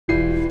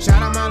Shout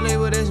out my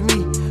label, that's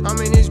me. I'm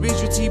in this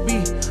bitch with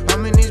TB.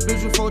 I'm in this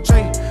bitch with 4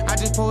 tray. I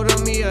just pulled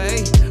on me a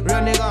A.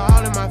 Real nigga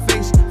all in my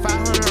face.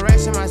 500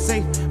 racks in my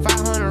safe.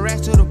 500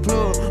 racks to the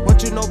plug.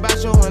 What you know about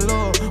showing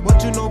love?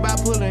 What you know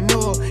about pulling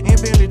up? And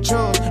Billy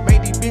Chubbs.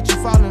 Make these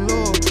bitches fall in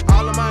love.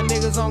 All of my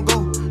niggas on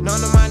go.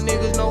 None of my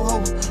niggas no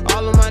hope.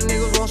 All of my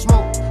niggas won't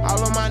smoke.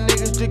 All of my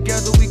niggas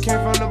together. We came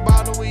from the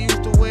bottom. We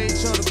used to wear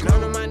each other.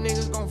 None of my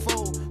niggas gon'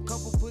 fold.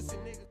 Couple pussy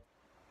niggas.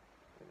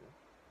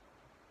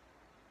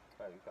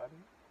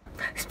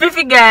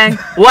 Spiffy gang,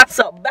 what's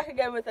up? Back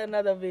again with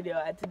another video,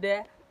 and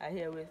today I'm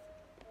here with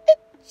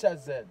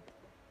Shazed,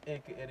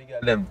 aka the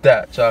girl them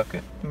dark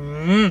chocolate.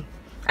 And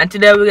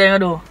today we're gonna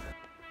do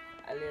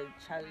a little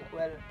challenge.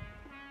 Well,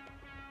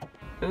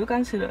 what we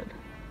consider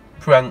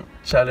Prank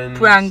challenge.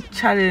 Prank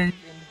challenge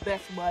in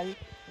best boy.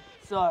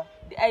 So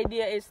the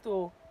idea is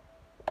to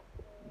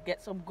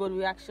get some good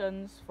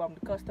reactions from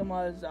the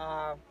customers,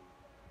 the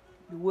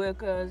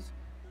workers.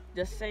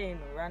 Just saying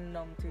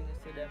random things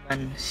to them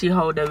and see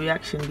how the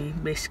reaction be,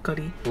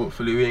 basically.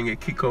 Hopefully we ain't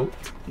get kicked out.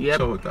 Yep.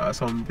 Shout or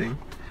something.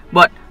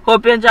 But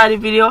hope you enjoy the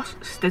video.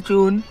 Stay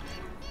tuned.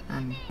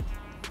 And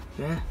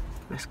yeah,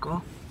 let's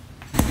go.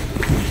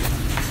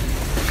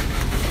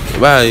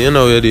 Well, you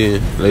know you're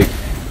doing, like,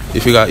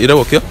 if you got, you don't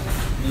work here?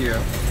 Yeah.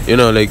 You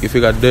know, like, if you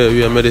got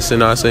the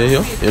medicine or something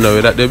here, you know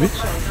where that there be?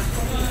 From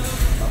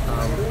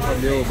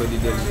the over the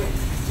Delhi.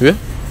 Where?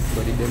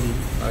 Over the Delhi.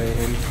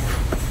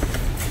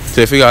 So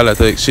if you got a lot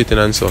of like, shitting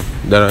and so,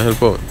 that'll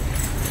help out.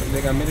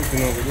 They got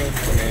medicine over there.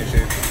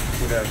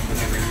 So that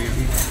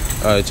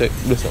Alright, check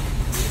this one.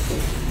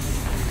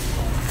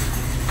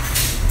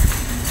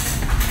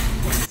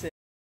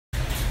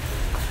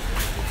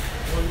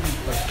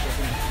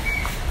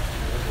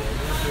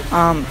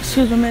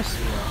 Excuse me, miss.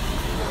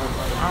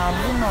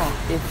 You know,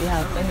 if you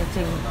have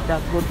anything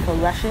that's good for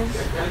rashes,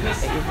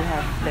 if you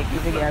have, like,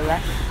 if you get a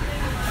rash.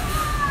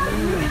 You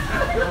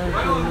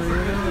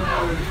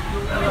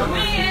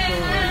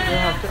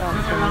have to some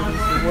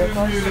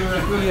workers.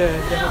 yeah.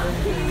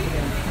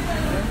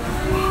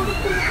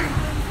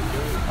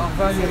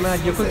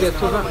 You could get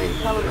to that.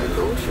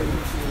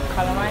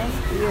 Calamine?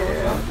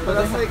 Yeah. But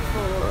that's like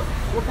for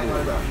what kind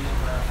of that?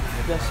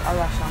 Just a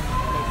rash on.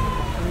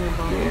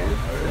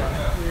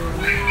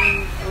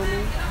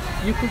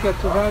 You could get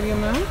to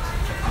Valium.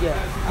 Yeah.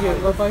 Yeah,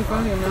 go buy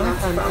Valium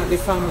and the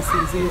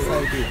pharmacies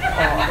inside it.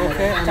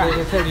 Okay, and they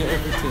will tell you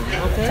everything.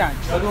 Okay? I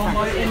don't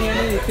buy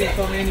anything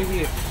from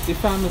anywhere. The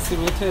pharmacy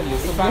will tell you.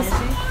 So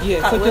Pharmacy?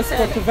 Yeah, so just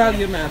go to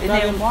Valium. The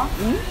name what?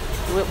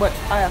 What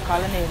I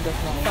call the name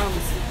just now?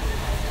 Pharmacy.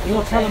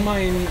 No,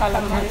 Calamine.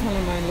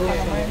 Calamine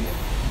lotion.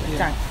 Yeah.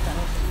 Thanks.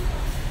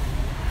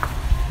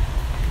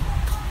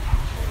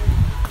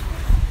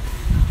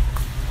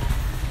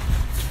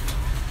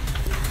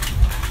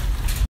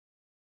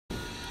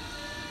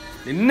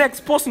 The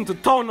next person to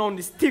turn on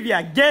this TV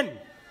again.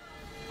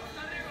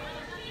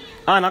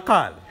 And I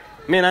call.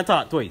 Me and I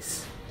talk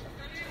twice.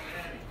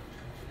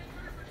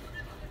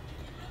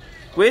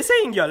 What you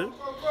saying, girl?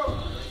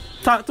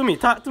 Talk to me.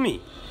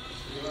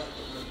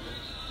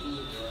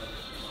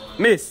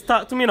 Miss,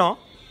 talk to me now.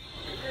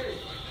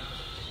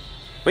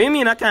 What you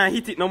mean I can't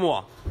hit it no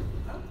more?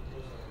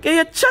 Okay,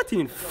 you're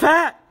chatting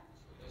fat.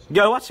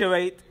 Girl, watch your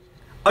right.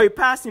 Are you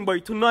passing by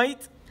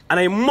tonight? And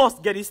I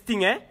must get this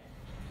thing, eh?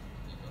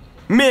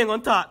 Me ain't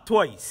gonna talk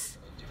twice.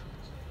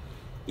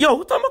 Yo,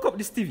 who told me up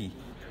this TV?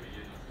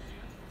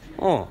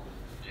 Oh.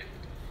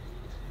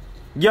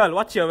 Girl,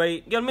 watch your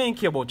right. Girl, me ain't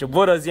care about your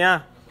brothers,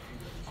 yeah?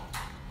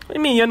 What do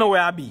you mean you know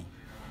where I be?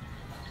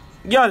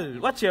 Girl,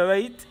 watch your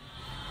right.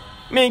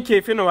 Me ain't care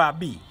if you know where I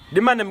be. The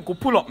man them could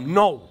pull up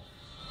now.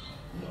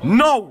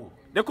 No!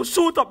 They could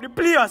shoot up the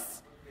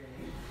players.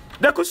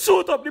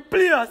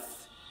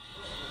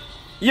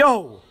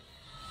 Yo!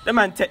 The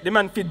man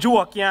fit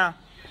joke, yeah?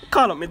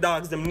 Call up my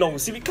dogs them now.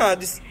 See,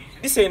 because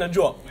this ain't a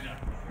joke.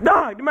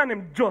 Dog, the man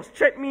them just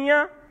check me,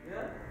 yeah?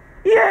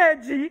 Yeah,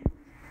 G.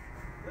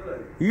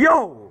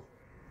 Yo.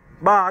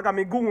 Bah, I got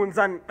me goons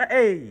and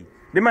hey,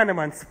 the man them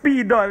on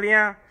speed all,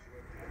 yeah?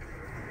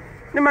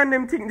 The man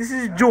them think this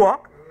is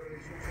joke.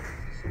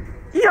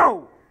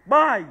 Yo,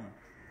 bye.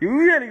 You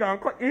really gonna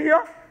cut your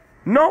hair?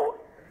 No?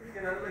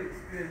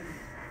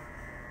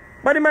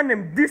 But the man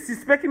them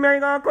disrespect me, you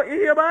gonna cut your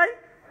hair, bye?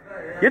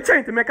 You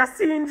trying to make a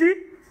scene,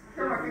 G?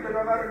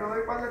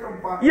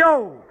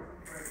 Yo!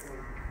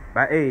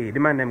 But hey, the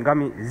man them got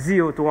me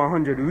 0 to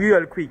 100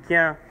 real quick,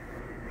 yeah?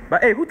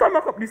 But hey, who told me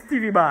up this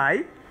TV,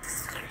 boy?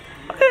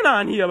 What going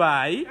on here,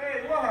 boy?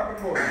 Hey, what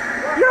happened, boy?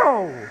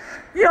 Yo!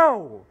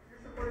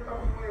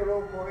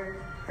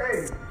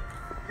 Hey,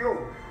 yo.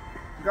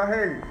 Go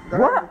ahead.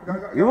 What?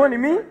 You want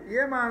me?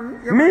 Yeah,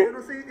 man. Me? You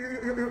don't see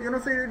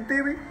the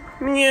TV?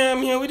 Me,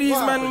 I'm here with this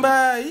man,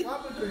 boy.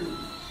 What happened to you?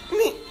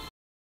 Me.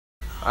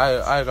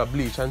 I got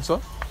bleach and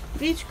so.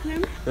 Bleach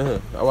cream?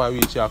 I want to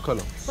reach your color.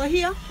 For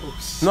here?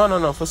 Oops.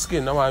 No, for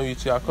skin. I want to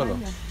reach your color.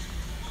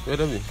 Where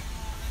do we?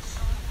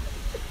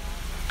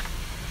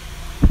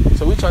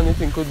 So which one you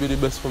think could be the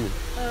best for me?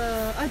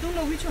 I don't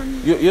know which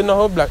one. You know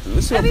how black?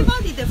 Listen.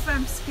 Everybody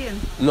different skin.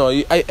 No,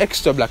 I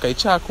extra black. I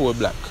charcoal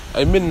black.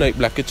 I midnight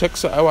black. You check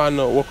so I want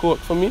to work out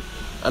for me,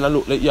 and I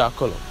look like your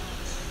color.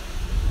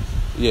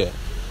 Yeah.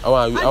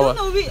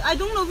 I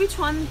don't know which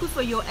one good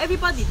for you.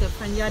 Everybody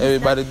different. You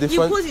Everybody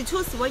different. You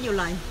choose what you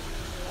like.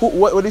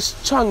 What is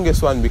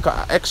strongest one?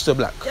 Because extra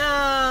black.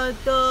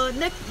 The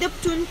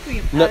Neptune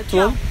cream.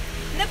 Neptune.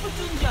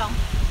 Neptune gel.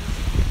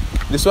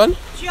 This one?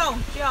 Gel.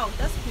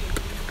 That's cream.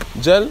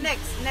 Gel.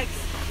 Next.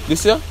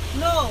 This here?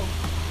 No.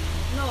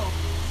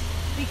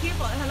 Be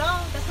careful.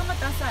 Hello. That's not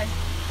that side.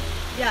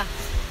 Yeah.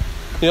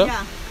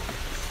 Yeah.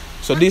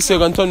 So this here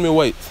gonna turn me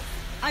white.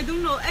 I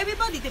don't know.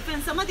 Everybody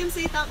different. Some of them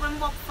say that one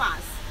walk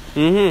fast.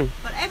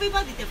 But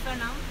everybody different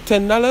now.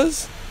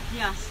 $10?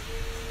 Yeah.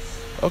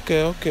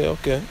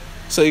 Okay.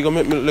 So you gonna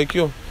make me look like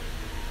you?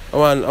 I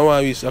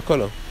want use the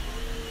color.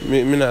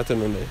 Me not tell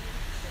you that.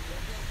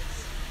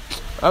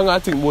 I'm gonna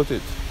think about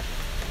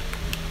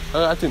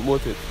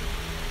it.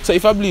 So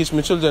if I bleach,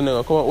 my children are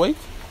gonna come out white?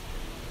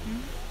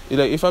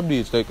 Like if I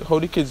bleach, like how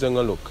the kids are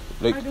gonna look?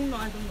 Like I don't know.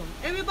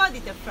 Everybody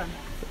different.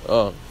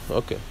 Oh,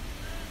 okay.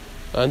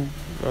 And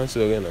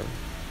answer again.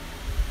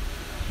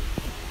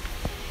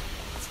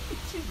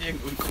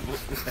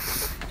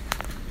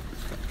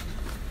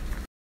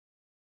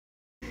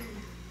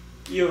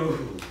 Yo,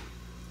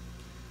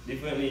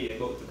 definitely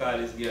about to call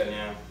this girl,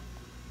 yeah.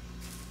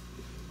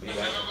 We got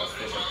a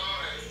special.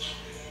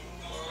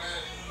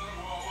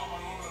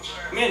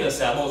 Me just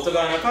say about to go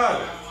on a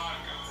call.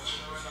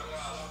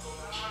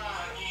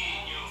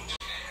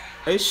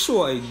 Are you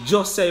sure I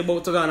just say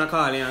about to go on a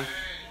call, yeah?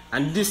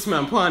 And this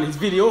man put on his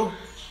video.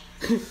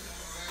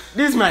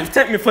 This man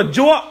take me for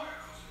joke.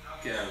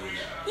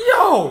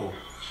 Yo!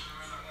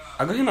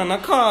 I got him on a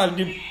call,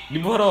 the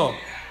brother.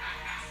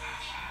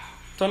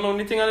 Turn on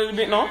the thing a little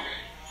bit now.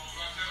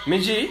 Me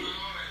G?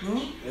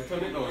 I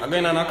got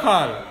him on a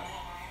call.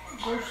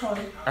 Go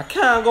outside. I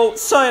can't go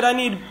outside, I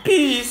need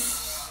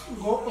peace.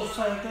 Go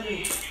outside, tell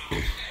you.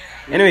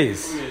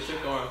 Anyways.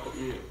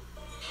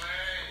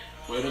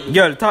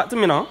 Girl, talk to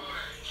me now.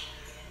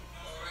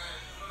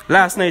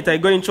 Last night I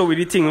going through with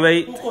the thing,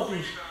 right? Me,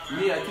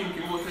 I think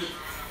about it.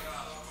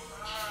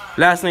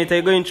 Last night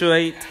I going through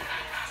it.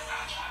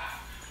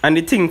 And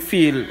the thing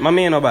feel, my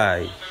man no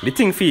buy. The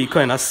thing feel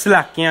kinda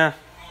slack, yeah.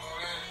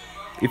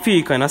 It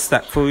feel kinda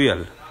slack for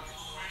real.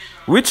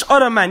 Which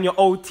other man you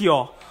out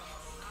here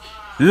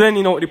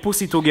learning out the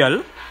pussy to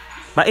girl?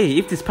 But hey,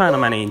 if this partner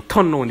man ain't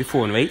turn on the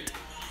phone, right?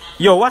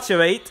 Yo, watch it,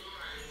 right?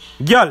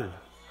 Girl,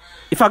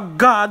 if I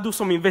gotta do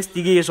some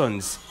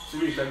investigations.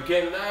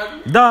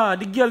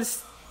 The girl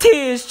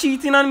stays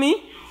cheating on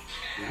me.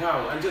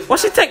 What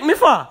she take me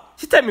for?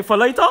 She take me for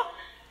later?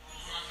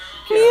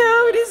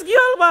 Yeah, with this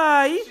girl,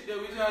 boy.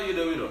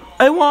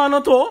 I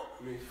wanna to.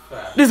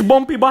 This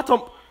bumpy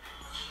bottom.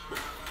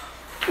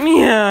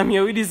 Yeah,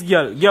 with this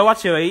girl. Girl,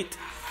 watch it, right?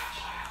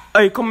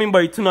 I coming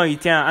by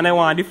tonight, yeah, and I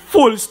want the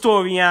full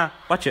story, yeah.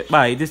 Watch it,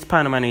 boy. This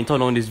Panama man ain't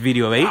turn on this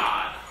video, right?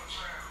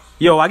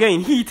 Yo, I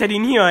getting heated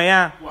in here,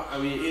 yeah. What, I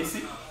mean,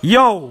 AC?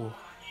 Yo,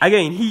 I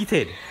getting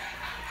heated.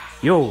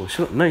 Yo,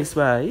 so nice,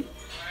 boy.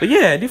 But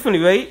yeah,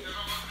 definitely, right?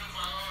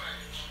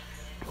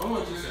 How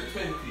much is it?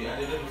 20,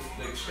 and then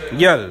like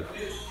girl,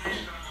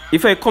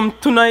 if I come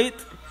tonight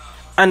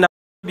and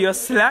you're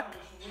slack,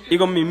 it's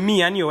gonna be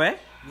me and you, eh?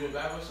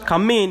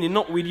 Cause me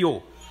not with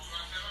you.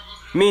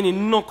 Me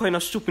not kind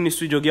of stupidness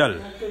with your girl.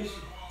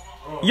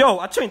 Yo,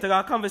 I'm trying to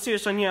have a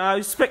conversation here. I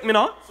respect me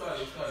now.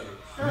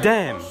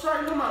 Damn.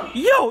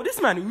 Yo,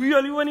 this man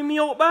really wanting me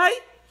out, boy.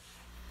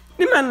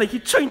 The man like he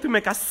trying to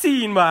make a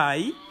scene,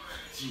 boy.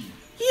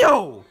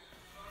 Yo.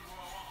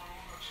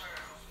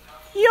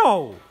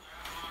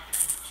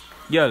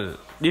 Girl,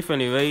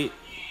 definitely, right?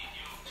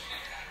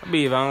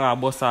 Babe, I'm gonna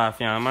bust off,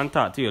 yeah. Man,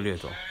 talk to you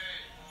later.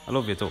 I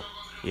love you too.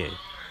 Yeah.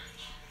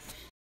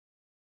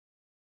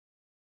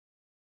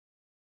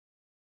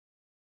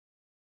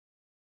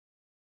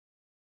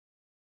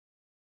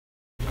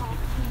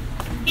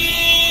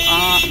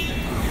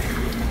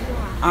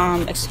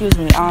 Excuse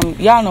me.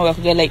 Y'all know I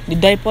could get like the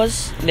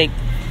diapers, like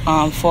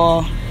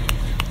for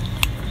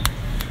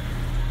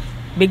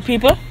big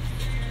people.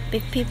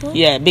 Big people?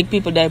 Yeah, big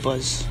people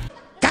diapers.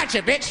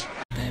 Gotcha, bitch.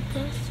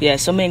 Diapers? Yeah,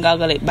 some men got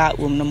like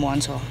bathroom no more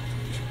so.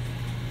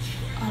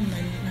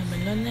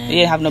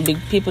 You have no big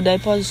people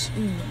diapers?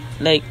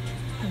 Like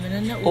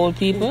old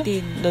people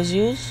does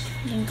use?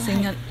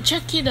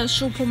 Check the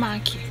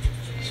supermarket.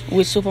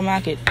 Which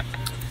supermarket?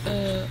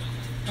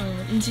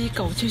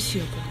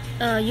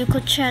 You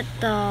could check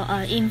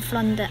the in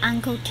front the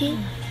Uncle T.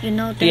 You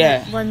know,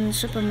 the one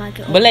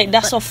supermarket. But like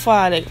that's so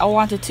far. Like I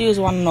wanted to use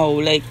one now,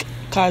 like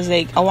cause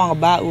like I want a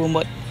bathroom,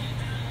 but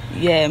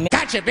yeah.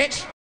 Gotcha,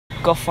 bitch.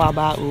 Go for a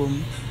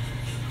bathroom.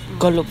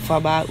 Go look for a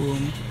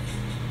bathroom.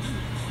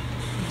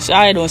 So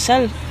I don't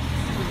sell.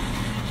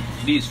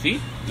 These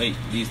free? Like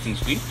these things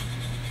free?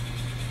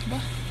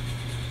 What?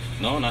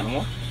 No, not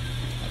more.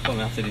 I come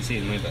after the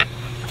sale, maybe.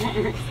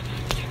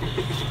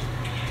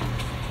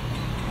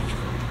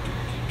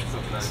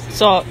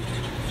 So,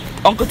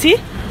 Uncle T?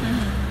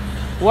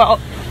 Well,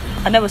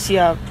 I never see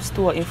a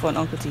store in front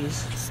of Uncle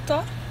T's.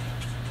 Store?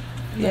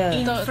 Yeah.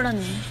 In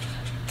front.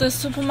 the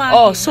supermarket.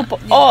 Oh,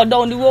 oh,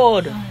 down the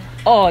road.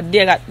 Oh,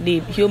 they got the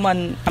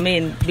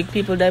big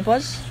people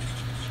diapers?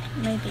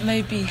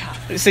 Maybe.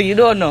 So you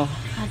don't know?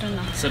 I don't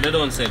know. So they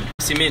don't sell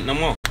cement no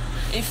more?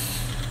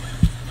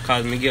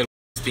 Cause my girl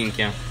stink,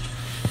 yeah.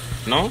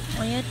 No?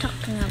 What are you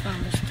talking about,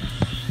 mister?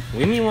 What do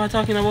you mean what I'm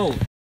talking about?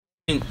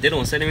 They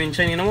don't sell them in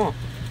China no more?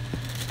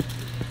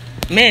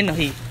 Me know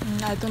he.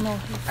 I don't know.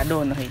 I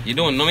don't know he. You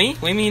don't know me?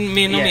 What do you mean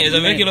me know Yeah, me? As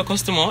a regular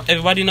customer,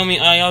 everybody know me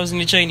I was in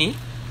the Chinese.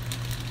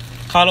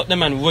 Call up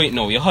them and right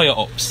now, your higher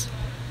ups.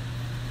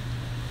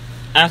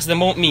 Ask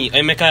them about me.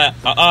 I make a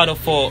order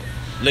for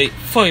like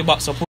 5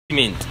 bucks of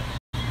cement.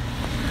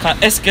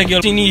 Cause SK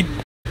girl she need.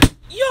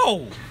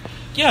 Yo!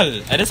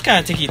 Girl, I just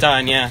can't take it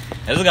on, yeah.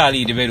 I just gotta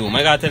leave the bedroom.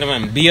 I gotta tell them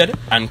I'm beard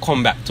and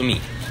come back to me.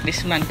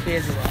 This man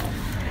crazy.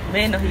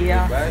 Me know he,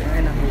 yeah.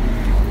 Me know he.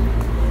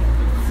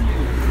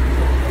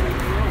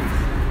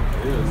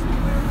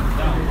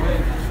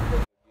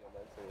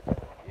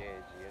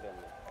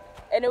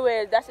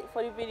 Anyway, that's it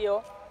for the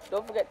video.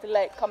 Don't forget to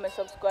like, comment,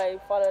 subscribe,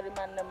 follow the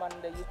man them on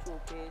the YouTube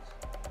page.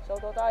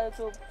 Shout out our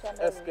YouTube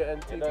channel. SKN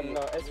TV. You don't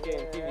know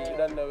SKN TV. You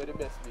don't know where the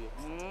best be.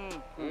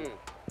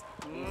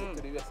 Easy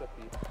to the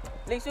recipe.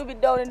 Links will be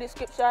down in the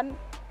description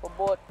for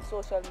both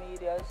social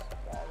medias.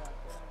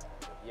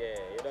 Yeah,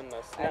 you don't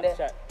know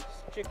Snapchat.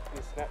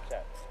 Strictly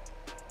Snapchat.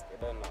 You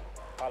don't know.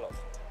 Follow.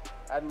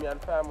 Add me on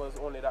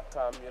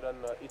farmersonly.com. You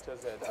don't know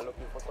HZ. I'm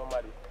looking for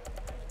somebody.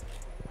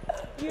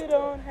 You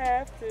don't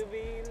have to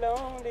be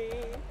lonely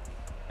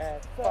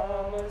at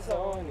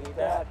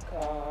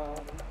farmersonly.com.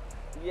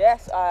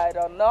 Yes, I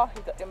don't know. He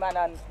got the man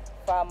on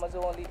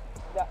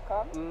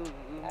farmersonly.com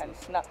and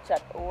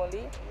Snapchat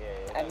only.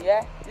 And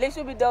yeah, links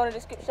will be down in the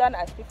description.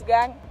 And Spiffy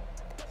Gang,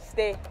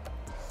 stay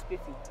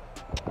spiffy.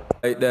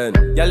 Right then,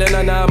 y'all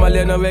ain't normal,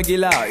 you no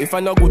regular. If I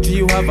no Gucci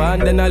you have on,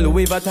 then I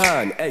Louis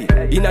Vuitton. Hey,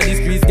 inna the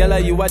streets,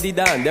 gyal you a the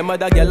dan. Them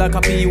other gyal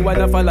copy you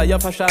wanna follow your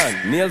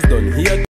fashion. Nails done here.